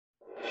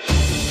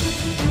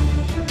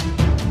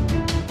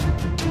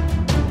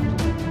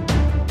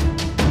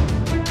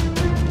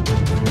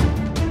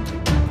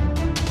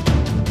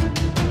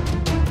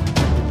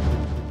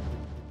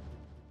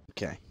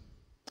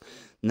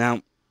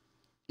Now,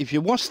 if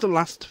you watched the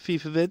last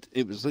FIFA vid,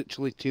 it was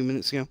literally 2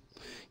 minutes ago.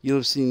 You'll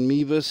have seen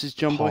me versus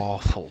jonboy.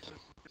 Awful.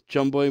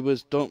 jonboy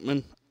was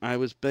Dortmund, I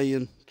was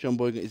Bayern.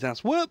 jonboy got his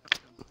ass whooped.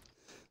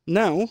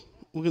 Now,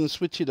 we're going to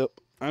switch it up.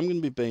 I'm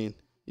going to be Bayern.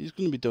 He's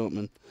going to be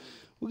Dortmund.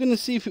 We're going to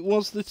see if it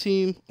was the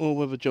team or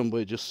whether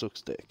jonboy just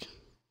sucks dick.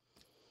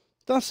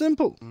 That's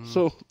simple.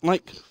 So,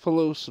 like,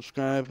 follow,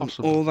 subscribe, and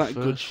all that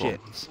good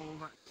shit.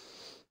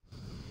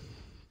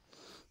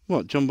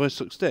 What, jonboy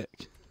sucks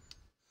dick?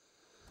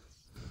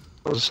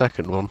 The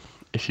second one,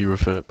 if you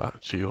refer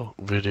back to your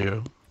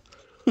video.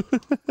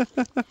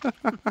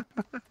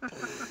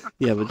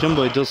 Yeah, but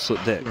jonboy does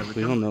suck dick.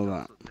 We all know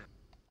that.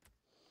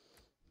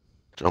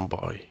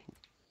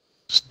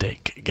 jonboy's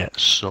dick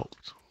gets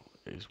sucked,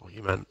 is what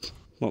you meant.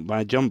 What,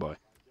 by jonboy?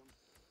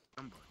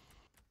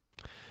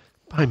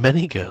 By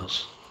many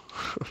girls.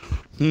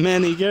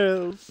 Many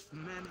girls.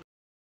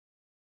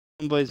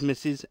 jonboy's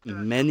missus,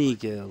 many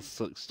girls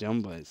sucks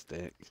jonboy's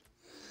dick.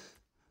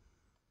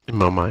 In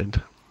my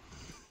mind.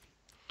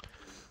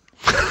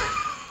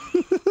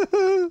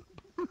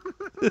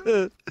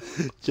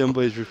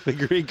 jonboy's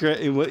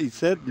regretting what he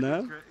said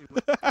now.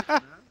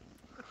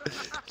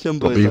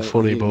 jonboy's being like,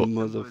 funny, you but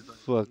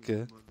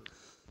motherfucker.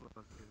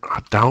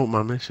 I doubt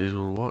my missus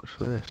will watch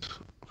this.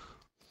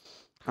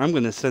 I'm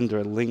gonna send her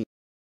a link.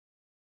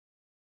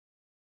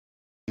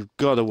 You've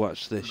got to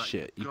watch this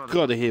shit. You've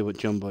got to hear what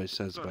jonboy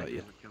says about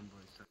you.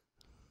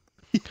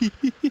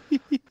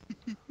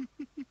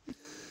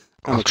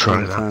 I'll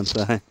try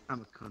that.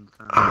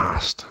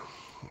 Asked.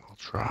 I'll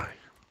try.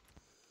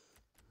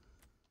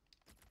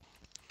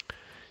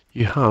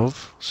 You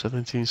have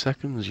 17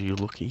 seconds, you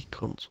lucky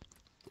cunt.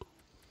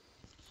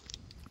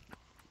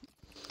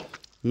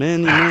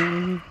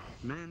 Many.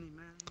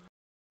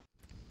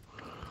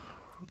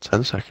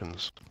 10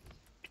 seconds.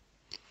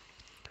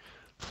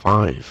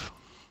 5,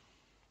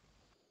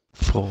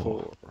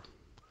 4,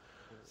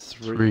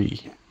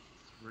 3,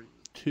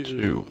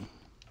 2,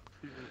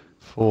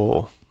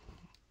 4,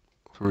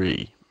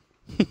 3,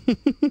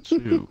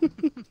 2,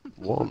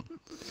 1.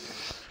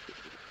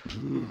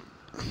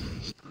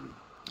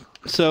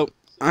 So,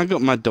 I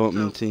got my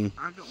Dortmund team.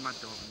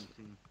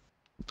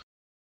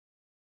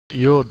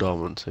 Your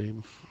Dortmund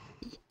team.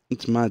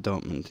 It's my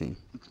Dortmund team.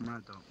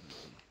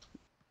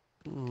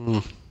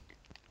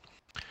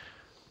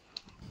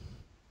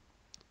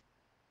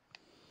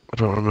 I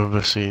don't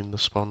remember seeing the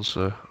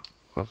sponsor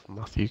of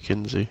Matthew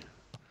Kinsey.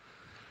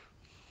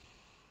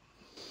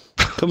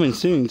 Coming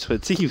soon to a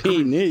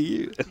TV near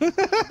you.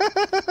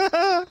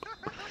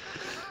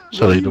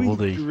 Sorry, Double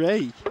D.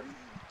 Ray,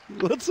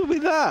 what's up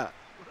with that?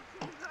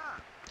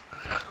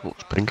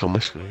 Looks pink on my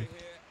screen.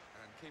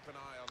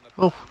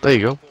 Oh, there you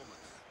go.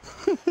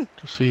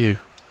 Just for you.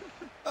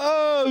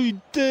 Oh, you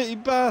dirty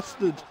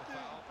bastard.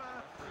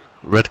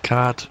 Red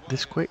card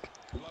this quick.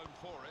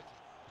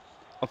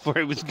 I thought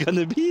it was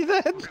gonna be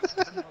then.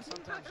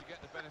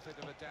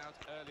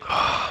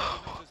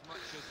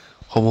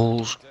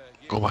 Hummels,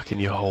 go back in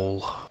your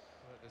hole.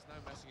 There's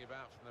no messing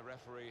about from the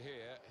referee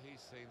here. He's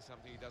seen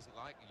something he doesn't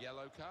like.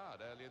 Yellow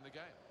card early in the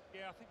game.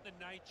 Yeah, I think the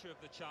nature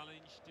of the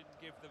challenge didn't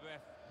give the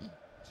ref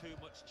too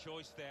much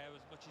choice there,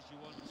 as much as you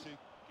want to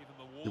give him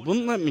a warning. They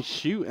wouldn't let me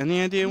shoot.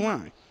 Any idea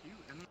why?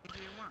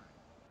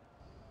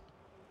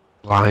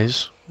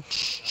 Lies.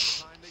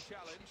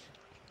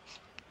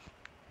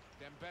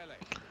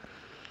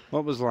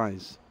 What was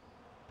lies?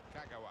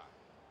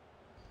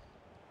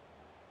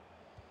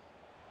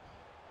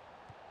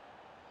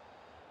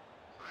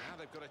 Now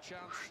they've got a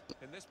chance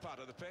in this part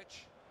of the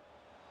pitch.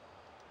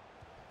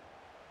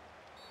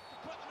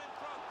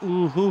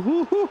 Ooh, hoo,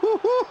 hoo, hoo, hoo,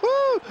 hoo,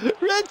 hoo.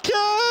 Red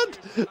card!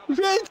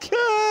 Red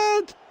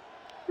card!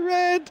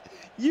 Red!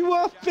 You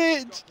off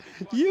pitch!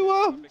 You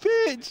off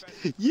pitch!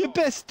 Your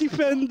best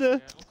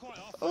defender!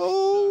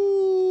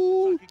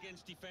 Oh!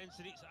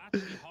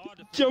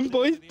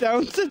 jonboy's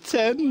down to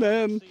 10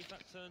 then.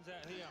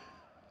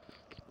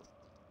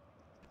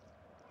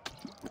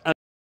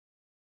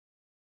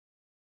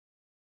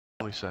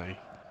 I say,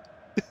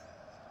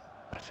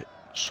 if it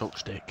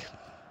sucks dick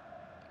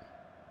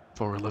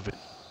for a living.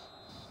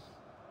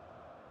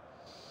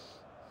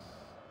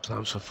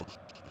 Sounds for fun.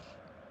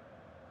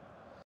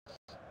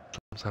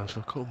 Sounds for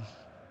cum. And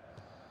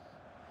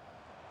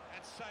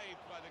saved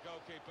by the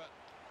goalkeeper.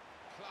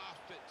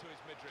 Clasped it to his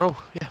midriff. Oh,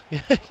 yeah,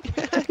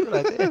 good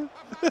idea.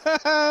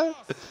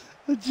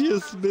 I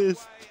just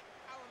missed.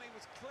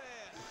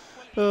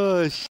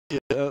 Oh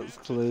shit, that was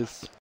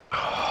close.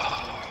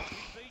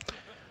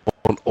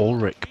 Want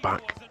Ulrich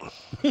back.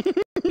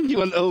 You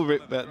want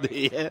Ulrich back there,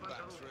 yeah?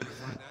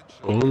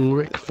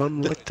 Ulrich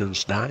von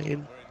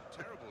Liechtenstein.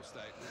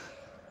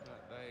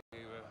 They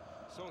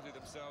sorted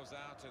themselves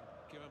out and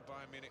given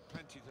Bayern Munich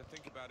plenty to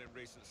think about in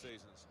recent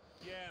seasons.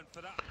 Yeah, and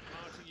for that,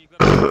 Martin, you've got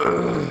to give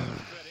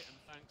credit and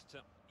thanks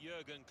to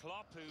Jurgen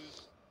Klopp,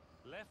 who's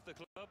left the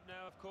club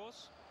now, of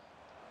course.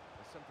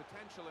 There's some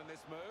potential in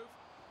this move.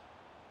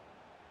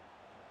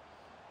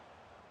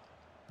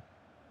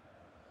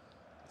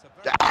 It's a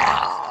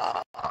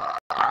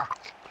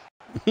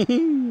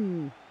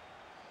very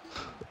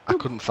I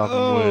couldn't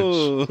fathom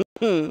words.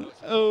 Oh,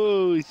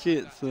 oh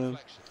shit, son.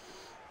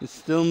 It's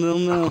still I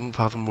 0-0. couldn't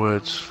fathom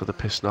words for the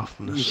pissed You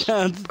offness.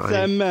 can't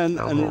say man,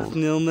 now and it's hold.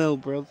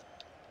 0-0, bro.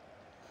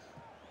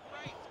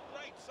 Great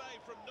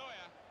save from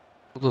Neuer.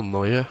 Well done,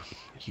 Neuer.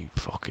 You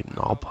fucking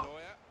knob. Neuer.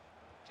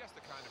 Just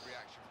the kind of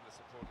reaction from the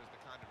supporters, the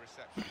kind of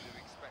reception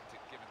you'd expect it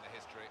given the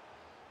history.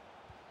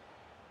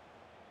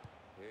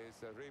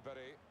 Here's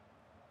Ribery.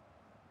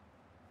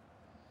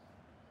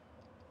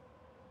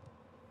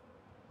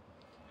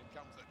 Here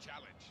comes the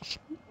challenge.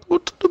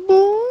 What the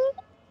ball?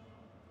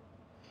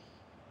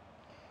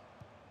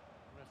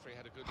 The referee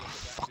had a good look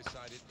at that,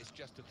 decided it's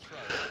just a throw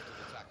after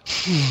the tackle.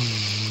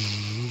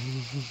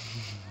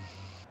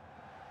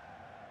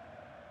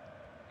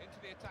 Into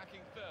the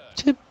attacking third.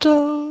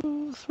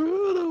 Tiptoe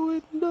through the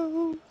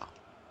window.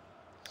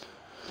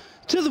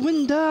 To the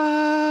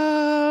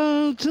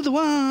window, to the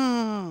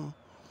wall.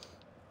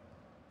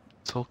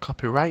 Till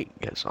copyright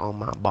gets on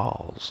my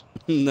balls.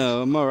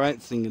 No, I'm alright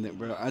singing it,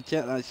 bro. I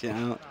check that shit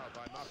out. Foul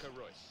by Marco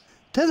Reus.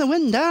 To the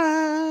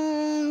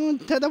window,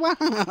 to the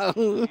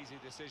wall. Easy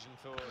decision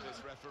for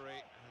this referee,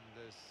 and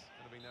there's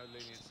going to be no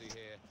leniency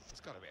here.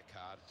 It's got to be a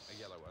card, a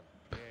yellow one.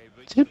 Yeah, he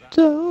reached for that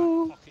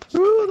Tiptoe back pocket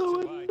through straight the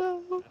away, window.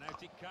 and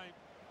out it came.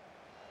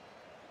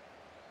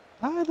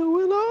 By the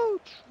willow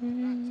That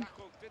tree.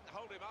 tackle didn't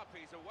hold him up.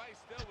 He's away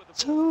still with the ball.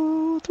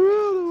 So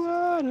through the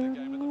water The game at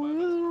the moment.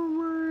 will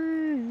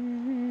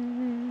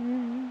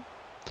rain.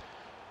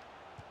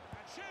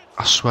 And shoots.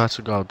 I swear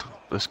to God,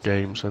 this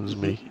game sends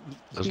me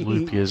as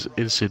loopy as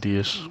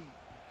Insidious.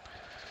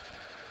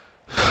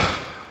 They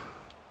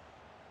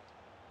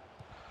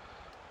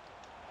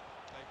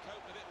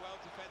cope with it well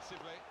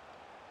defensively.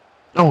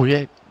 Oh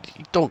yeah,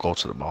 don't go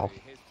to the ball.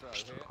 His throw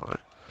Just here. like,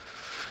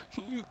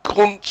 you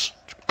cunt,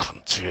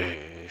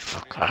 cunty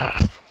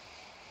fucker.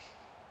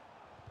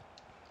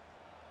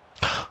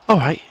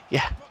 Alright,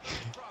 yeah.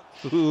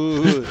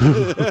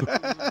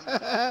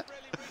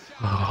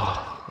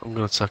 Oh, I'm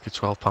gonna take a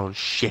 £12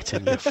 shit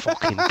in your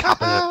fucking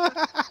cabinet.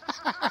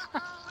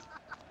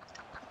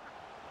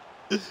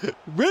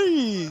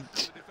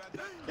 Rage!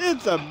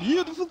 It's a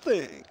beautiful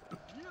thing.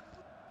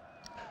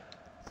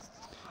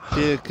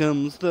 Here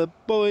comes the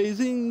boys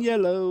in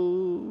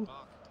yellow.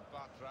 Mark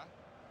Bartra.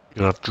 You're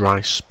gonna have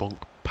dry spunk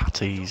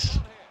patties.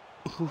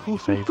 Your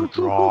favourite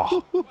draw. By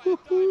a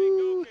diving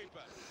goalkeeper.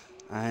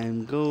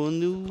 I'm going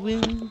to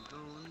win.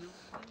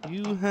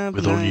 You have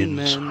With 9 onions.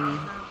 men. Chooses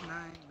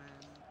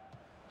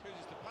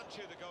to punch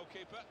here, the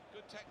goalkeeper.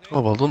 Good technique.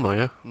 Oh, well done,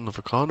 Neuer.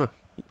 Another corner.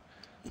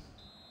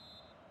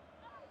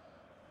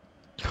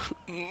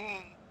 And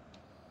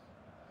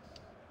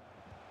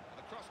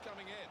the cross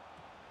coming in.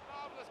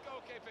 Marvellous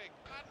goalkeeping.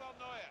 Manuel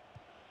Neuer.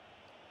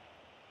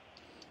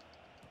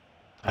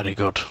 Very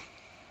good.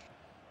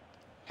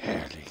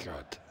 Very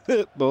good.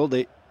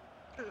 Baldy.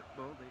 Good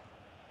strike.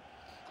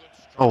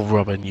 Oh,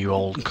 Robin, you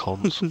old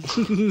cunt.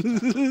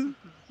 The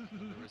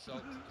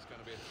result is going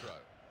to be a throw.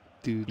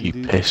 You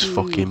piss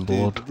fucking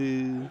blood.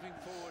 Moving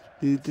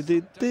forward. Do.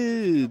 David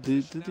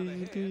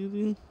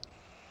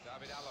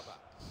Alaba.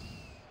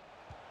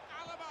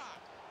 Alaba!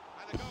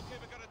 And the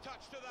goalkeeper got a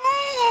touch to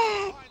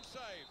that. Fine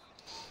save.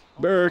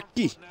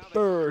 Berkey,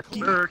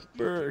 Berkey, Berkey. Goal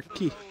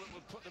that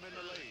would put them in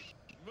the lead.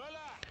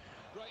 Müller.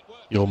 Great work.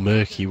 Your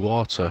murky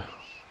water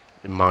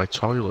in my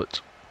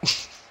toilet.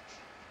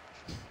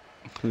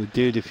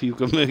 Dude, if you've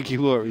got murky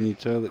water in your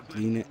toilet,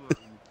 clean it.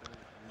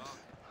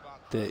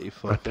 Dirty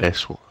My fucker.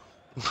 piss.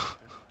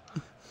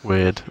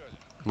 Weird.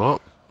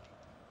 What?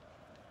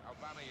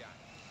 Aubameyang.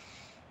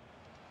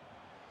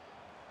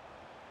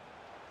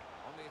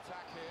 On the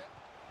attack here.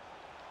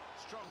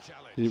 Strong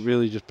challenge. Did it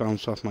really just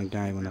bounce off my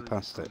guy when I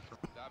passed it?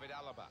 David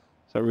Alaba.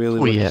 Is that really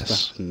Oh, what yes.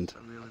 just happened?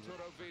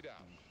 Arturo Vidal.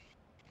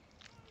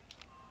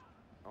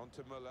 On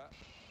to Müller.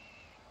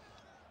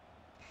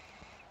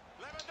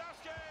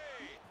 Lewandowski.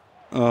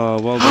 Oh,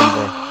 well done,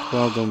 bro.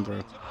 Well done,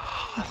 bro.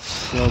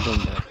 Well done,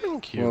 bro.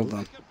 Thank you. Well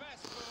done.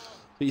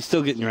 But you're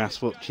still getting your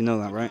ass whooped, you know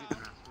that, right? But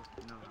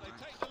they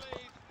take the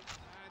lead,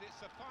 and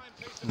it's a fine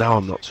piece of Now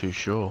I'm not too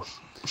sure.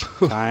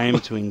 Time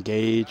to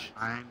engage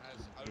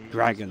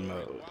dragon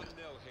mode. 1-0 here.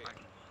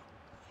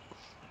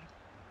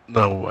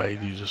 No way,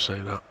 you just say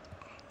that.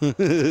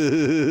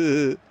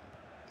 Gonzalo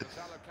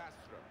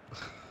Castro.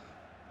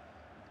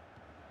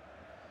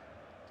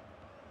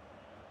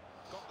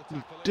 Got the tackle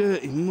in.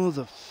 Dirty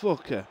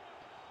motherfucker.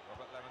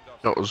 Robert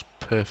Lewandowski. That was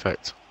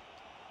perfect.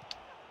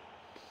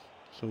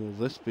 So will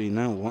this be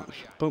now?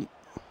 Watch. Bump.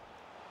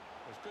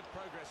 There's good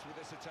progress with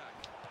this attack.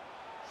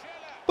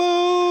 Schiller.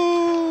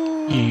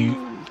 Boom!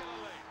 You.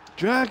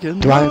 Dragon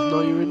Do I have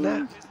mode. Neuer in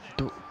net?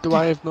 Do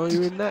I have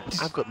Neuer in net?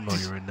 I've got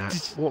Neuer in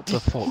net. What the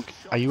fuck?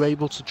 Are you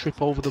able to trip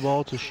over the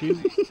ball to shoot?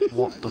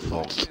 What the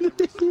fuck?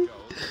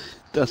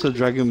 That's what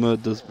dragon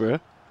mode does, bro.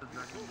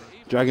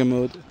 Dragon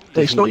mode.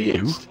 It's not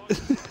you.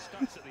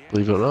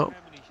 Believe it or not.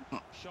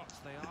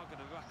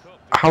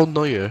 How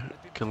Neuer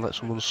can let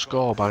someone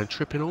score by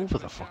tripping over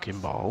the fucking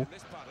ball?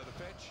 This part of the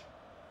pitch.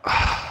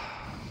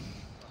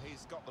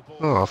 He's got the ball.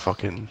 Oh,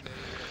 fucking.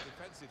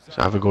 Defensive It's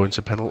zone. either going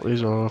to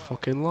penalties or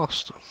fucking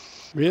lost.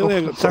 Really?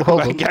 I got tackled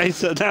by a guy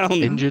sat down.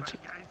 Injured.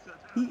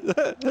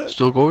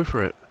 Still going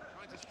for it.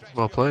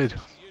 Well played.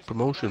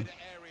 Promotion.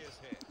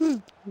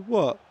 What?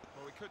 Well,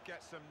 we could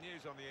get some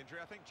news on the injury.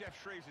 I think Jeff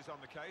Shreves is on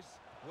the case.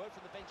 Word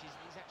from the benches,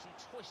 he's actually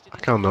twisted I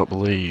his cannot hand,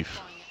 believe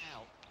trying it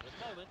out. At the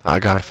moment,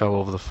 that guy fell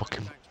over the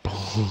fucking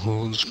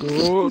ball and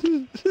scored.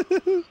 Tackle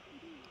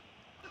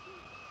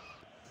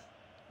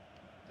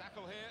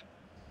here.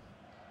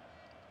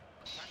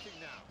 Attacking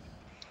now.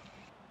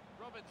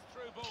 Robbins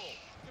through ball. To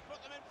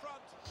put them in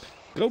front.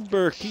 Go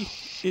Berkey,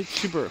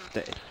 it's your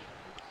birthday.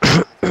 For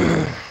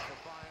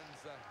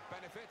Bayern's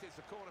benefit, it's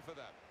a corner for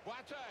them.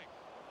 Boateng.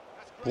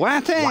 That's great.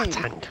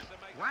 Boateng!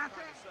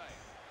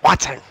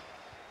 Boateng!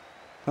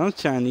 Sounds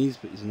Chinese,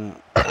 but he's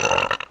not.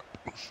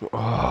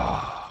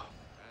 Oh,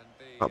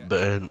 that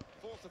burnt.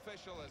 Fourth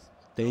official has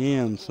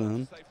Damn,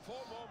 son. say 4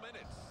 more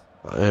minutes.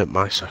 That hurt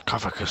my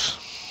sarcophagus.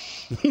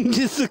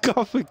 Your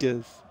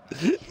sarcophagus.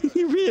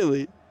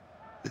 Really?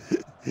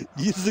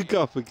 Your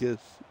sarcophagus.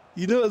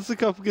 You know what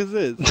sarcophagus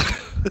is?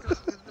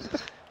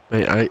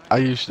 Mate, I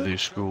used to do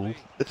school.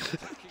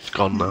 It's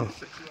gone now.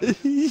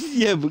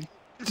 Yeah, but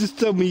just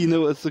tell me you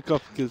know what a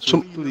sarcophagus is,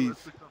 please.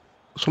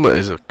 Something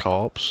is a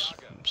corpse.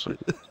 So,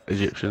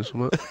 Egyptian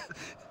something.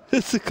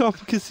 A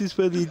sarcophagus is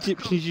where the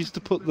Egyptians used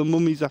to put the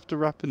mummies after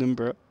wrapping them,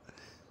 bro.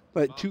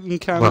 Like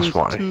Tutankhamun's That's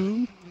why.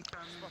 tomb.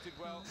 Spotted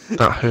well.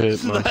 That hurt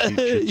So my that hurt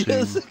future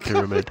your tomb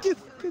pyramid.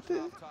 sarcophagus, did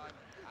it? Time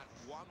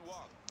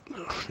at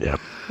 1-1. Yeah,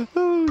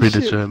 Oh,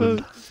 predetermined.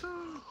 shit, folks.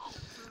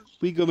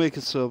 We go make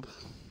a sub.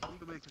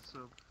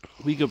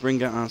 We go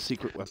bring out our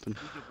secret weapon.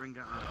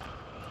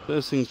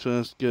 First things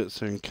first,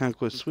 Gertzer and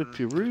Conquest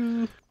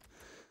Swipperoo.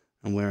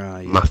 And where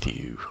are you?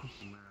 Matthew.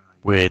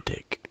 Weird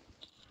dick.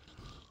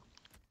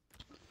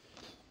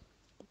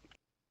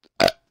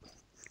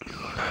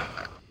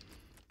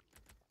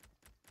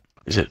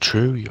 Is it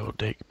true your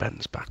dick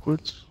bends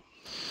backwards?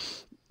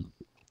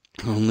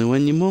 Only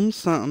when your mum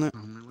sat on it.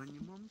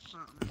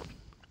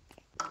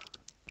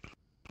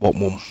 What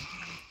mum?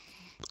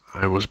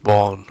 I was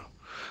born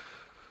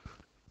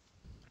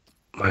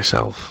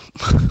myself.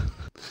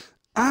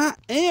 I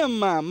am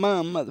my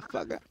mom,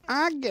 motherfucker.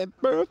 I get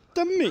birth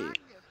to me.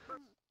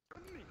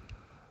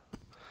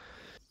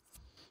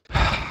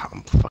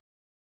 I'm fucking.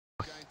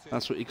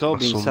 That's what you call My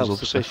being son's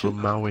obsessed with self-sufficient.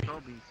 Maui.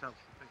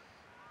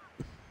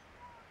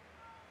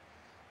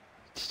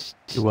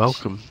 You're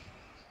welcome.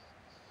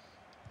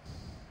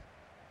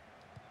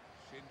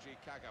 Shinji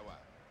Kagawa.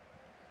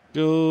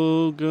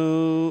 Go,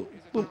 go.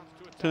 Boop.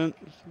 Turn.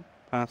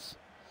 Pass.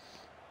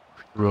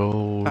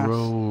 Row, Pass.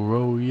 row,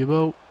 row your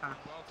boat.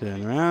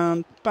 Turn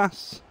around.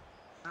 Pass.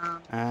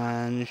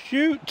 And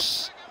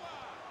shoots.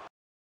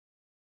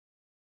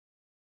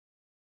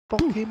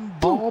 Fucking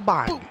ball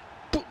bang.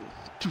 Do,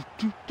 do,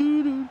 do,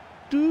 do,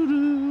 do,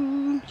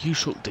 do. You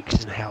suck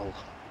dicks in hell.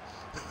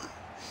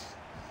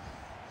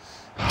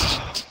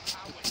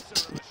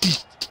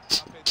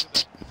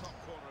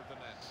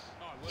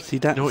 See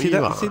that? You know what See you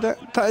that? are? See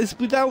that? That is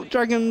without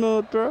dragon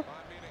mode, bro.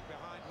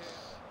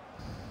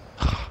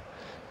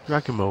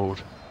 Dragon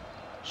mode.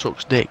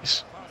 Sucks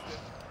dicks.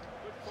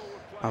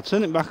 I'll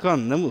turn it back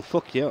on, then we'll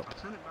fuck you up.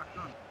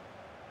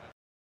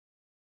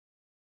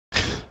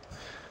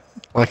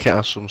 Like it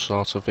has some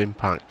sort of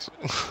impact.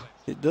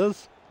 It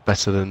does.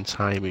 Better than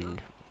timing.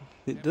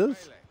 It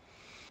does.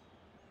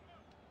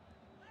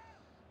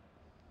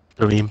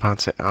 The only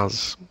impact it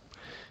has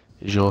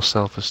is your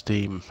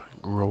self-esteem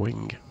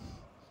growing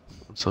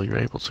until you're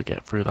able to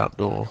get through that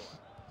door.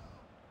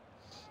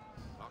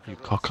 You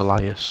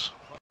cock-Elias.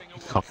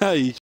 You cock.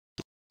 Hey.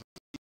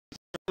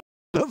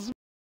 That's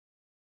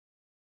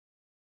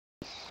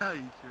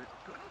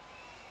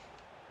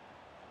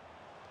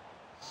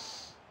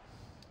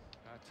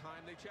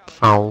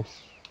Foul.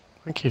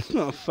 Thank you.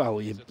 not a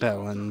foul, you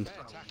bellend.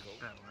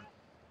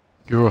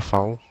 You're a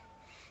foul.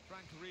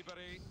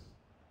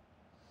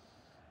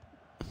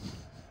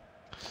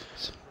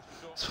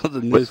 That's what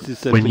the nurses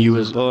said when when you you were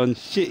was- born.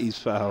 Shit, he's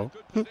foul.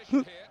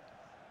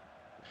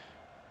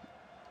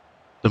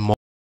 The more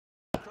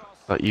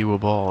that you were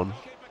born,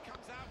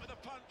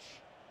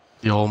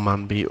 the old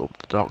man beat up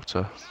the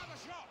doctor.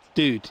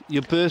 Dude,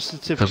 your birth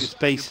certificate's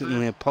basically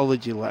an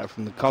apology letter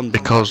from the condom.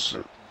 Because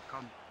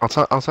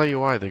I'll tell you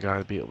why the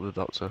guy beat up the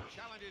doctor.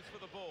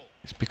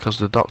 It's because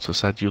the doctor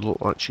said you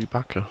look like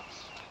Chewbacca.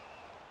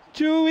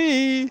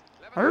 Chewie!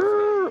 Arr!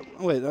 Oh,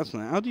 wait, that's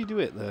not. How do you do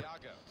it there?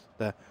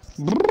 There.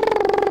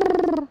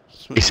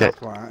 He said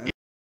Like.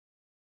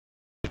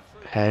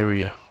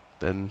 hairier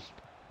than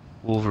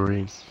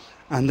Wolverine.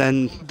 And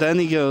then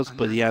he goes,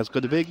 but he has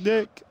got a big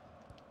dick.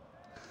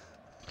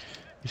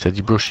 He said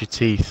you brush your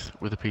teeth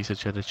with a piece of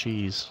cheddar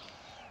cheese.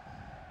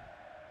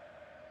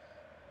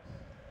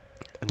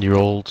 And your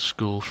old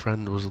school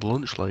friend was the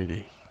lunch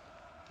lady.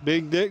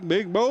 Big dick,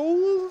 big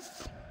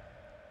balls.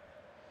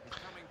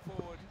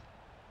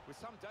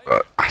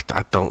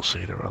 I don't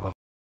see the relevance.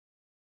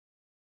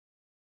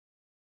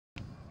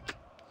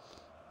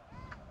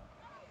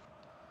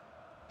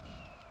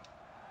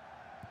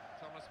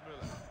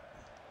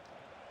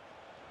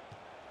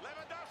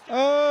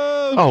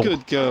 Oh, Oh.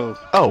 Good girl.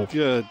 Oh.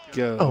 Good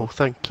girl. Oh,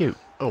 thank you.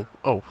 Oh,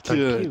 thank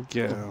you. Good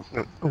girl. Ah. The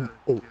side with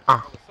the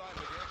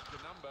extra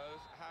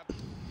numbers have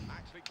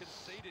actually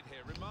conceded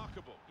here.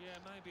 Remarkable. Yeah,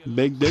 maybe a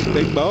Big little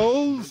dick, big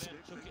balls. then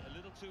took it a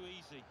little too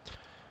easy.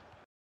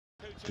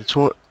 It's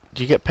what?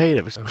 Do you get paid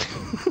every time? They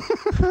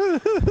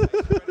spread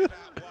it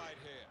out wide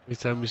here. Every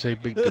time you say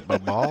big dick, my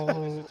ball.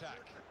 Rushing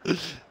it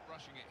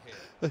here.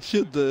 I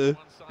should do.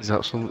 Is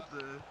that some?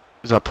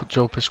 Is that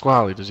Joe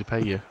Pasquale? Does he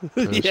pay you?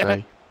 Yeah. Not a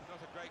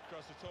great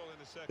cross at all in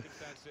the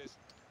circumstances.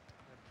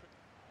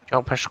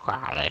 Joe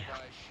Pasquale. By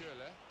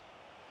Schürrle.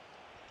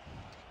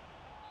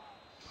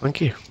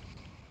 Thank you.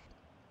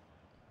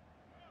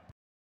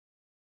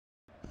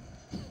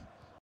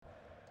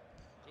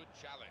 Good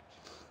challenge.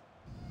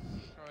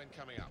 Throw in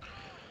coming up.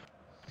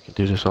 I can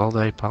do this all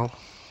day, pal. That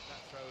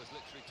throw has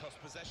literally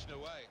tossed possession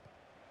away.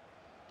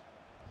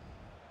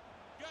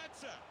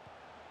 Goetze.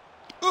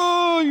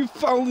 Oh, you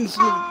fouling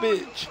son of a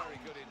bitch. Very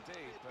good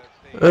indeed,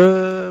 but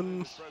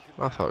the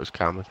I thought it was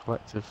calm and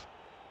collective.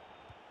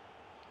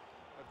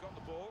 They've got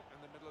the ball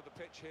in the middle of the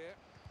pitch here.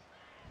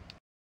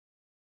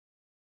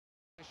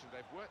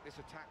 They've worked this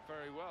attack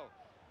very well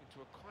into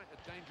quite a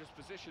dangerous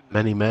position.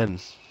 Many men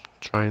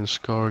try and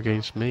score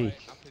against me.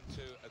 Up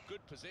into a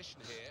good position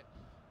here,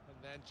 and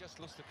then just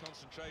lost the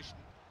concentration,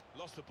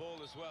 lost the ball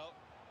as well.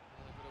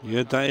 You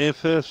heard that here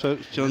first,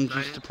 folks. John's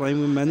used to playing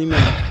with many men.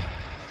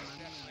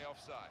 Definitely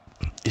offside.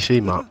 You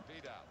see, Matt,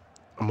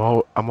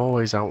 Vidal. I'm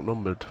always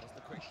outnumbered, There's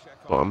the quick check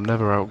but I'm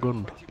never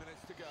outgunned. 20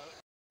 minutes to go.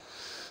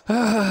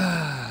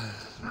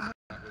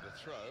 With a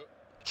throw.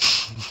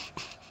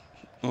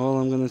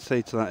 All I'm going to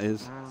say to that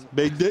is,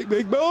 big dick,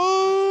 big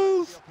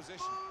balls! The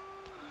opposition.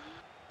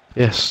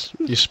 Yes,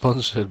 you're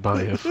sponsored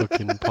by a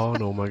fucking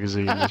porno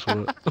magazine or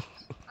something.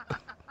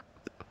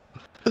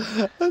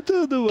 I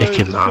don't know why Dick I just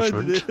find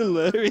enlargement. it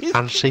hilarious.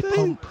 Fancy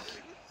pump.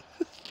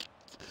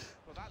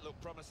 Well, that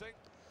looked promising,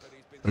 but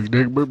he's been Big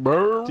dick, big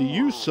balls. Do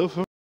you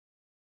suffer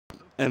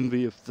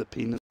envy of the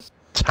penis? Is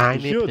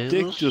Tiny your dick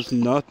pills. just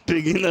not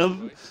big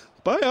enough?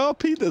 Buy our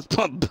penis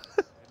pump. in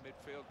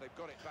midfield. They've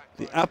got it back.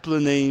 The by-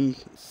 aptly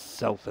named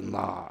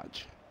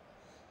Self-Enlarge.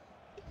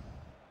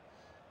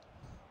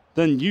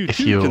 Then you If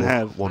too you're can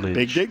have 1 big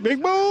inch. dick,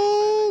 big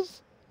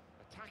balls.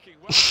 Attacking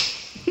well.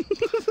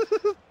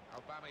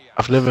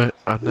 Aubameyang.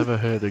 I've never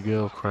heard a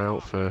girl cry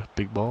out for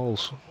big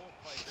balls. Poor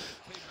play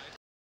from his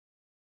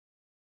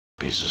teammate.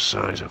 Piece the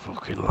size of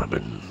fucking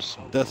lemons.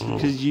 That's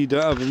because you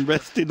don't have them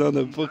resting on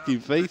a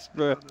fucking face,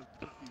 bro.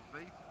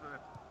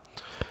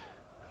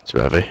 Too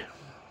heavy.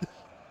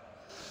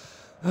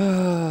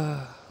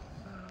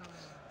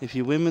 If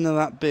your women are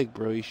that big,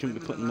 bro, you shouldn't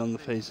be putting them on the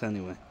face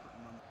anyway.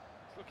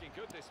 It's looking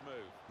good, this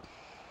move.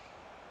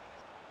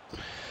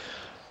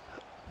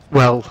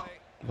 Well,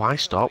 why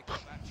stop?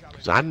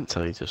 Because I didn't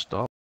tell you to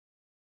stop.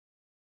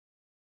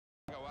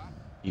 Go up.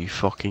 You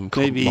fucking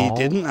cunt Maybe he ball.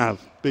 didn't have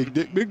big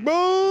dick, big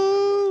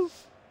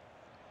balls.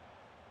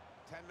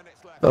 10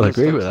 minutes left. I'll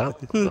agree with that.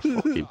 The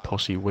fucking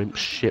pussy wimp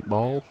shit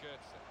ball. Goetze.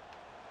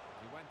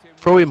 He went in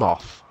Throw well. him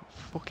off.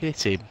 Fucking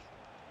hit him.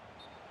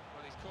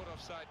 Well, he's caught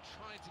offside,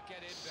 trying to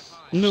get in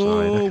behind. No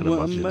Offside, I can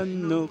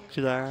woman, no cry.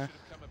 Should have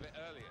come a bit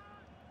earlier.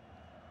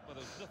 Well,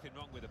 there's nothing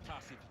wrong with a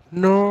pass if you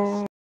can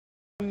No.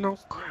 No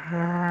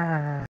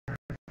cry.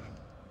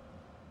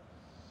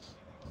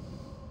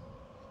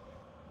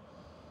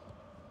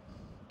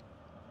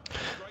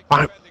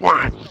 Great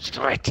Why defending would you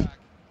from do it?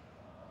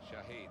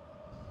 Shaheen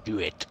Do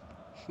it.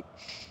 was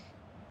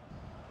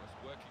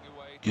working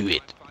away Do to try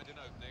it. and find an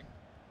opening.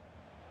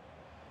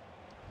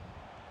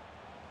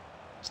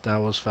 Star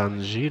Wars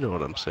fans, you know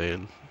what I'm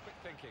saying. Quick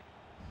thinking.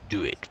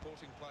 Do it.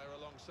 Supporting player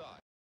alongside.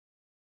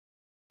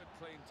 Good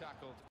clean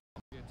tackled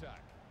the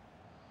attack.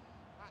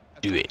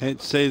 Do it. I hate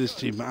to say this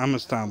to you, but I'm a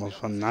Star Wars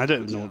fan and I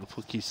don't know what the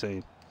fuck he's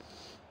saying.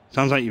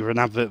 Sounds like you're an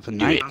advert for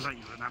Nike. it.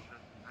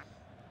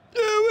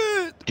 Do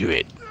it! Do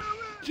it.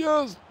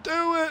 Just do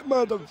it,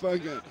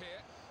 motherfucker! Here.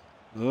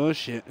 Oh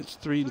shit, it's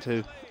 3-2.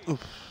 Oof. But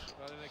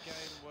in a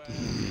game where it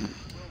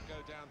will go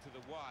down to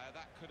the wire,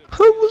 that could have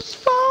Who was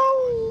been-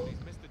 foul?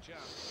 He's missed the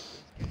jump.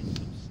 He's getting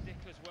some stick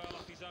as well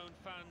off his own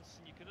fans,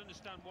 and you can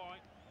understand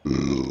why.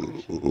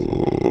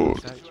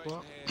 Situation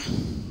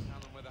here,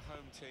 Alan, where the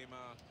home team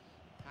are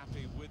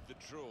happy with the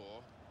draw.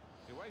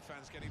 The away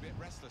fans getting a bit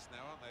restless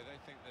now, aren't they? They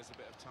think there's a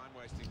bit of time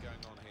wasting going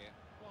on here.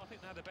 Well, I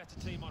think they're the better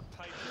team on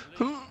paper. At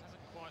least. It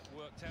hasn't quite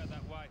worked out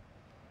that way.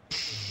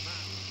 It's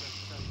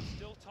match, but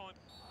still time.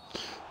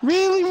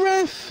 Really,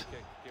 ref? Kick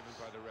given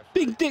by the referee.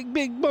 Big dick,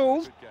 big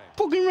balls. Good game.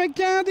 Fucking red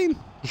card him.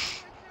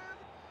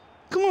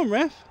 Come on,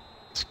 ref.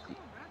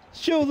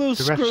 Show those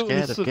The ref's scrotum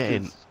scared of suckers.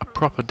 getting a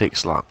proper dick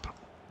slap.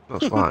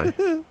 That's why. The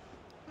order's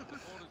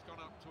gone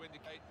up to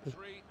indicate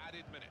 3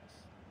 added minutes.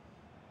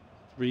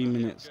 3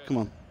 minutes, come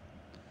on.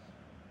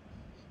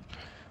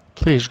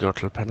 Please go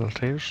to the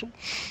penalties.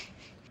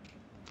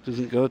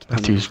 Doesn't go to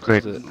Matthew's penalties,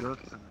 great. does it?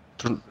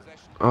 Don't-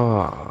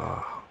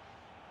 Oh.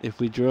 If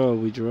we draw,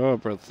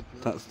 bruv.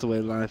 That's the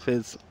way life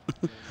is.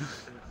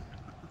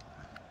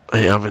 I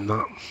ain't having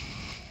that.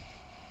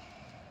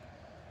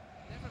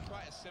 Never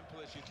quite as simple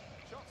as you.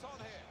 Shots on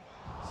here.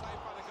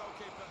 Saved by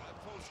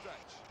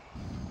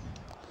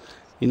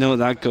You know what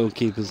that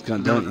goalkeeper's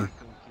got, don't you?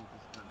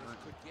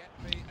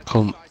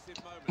 Come.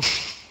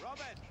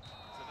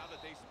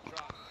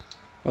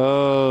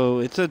 Oh,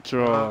 it's a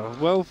draw.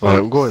 Well, folks. Right,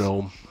 I'm going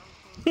home.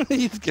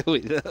 He's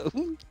going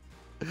home.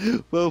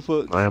 Well,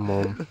 folks. I am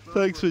home.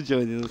 Thanks for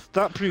joining us.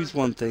 That proves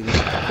one thing.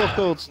 Fuck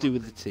all to do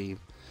with the team.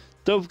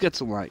 Don't forget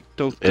to like.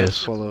 Don't forget to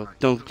follow.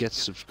 Don't forget to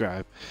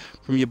subscribe.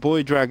 From your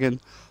boy Dragon.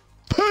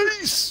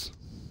 Peace!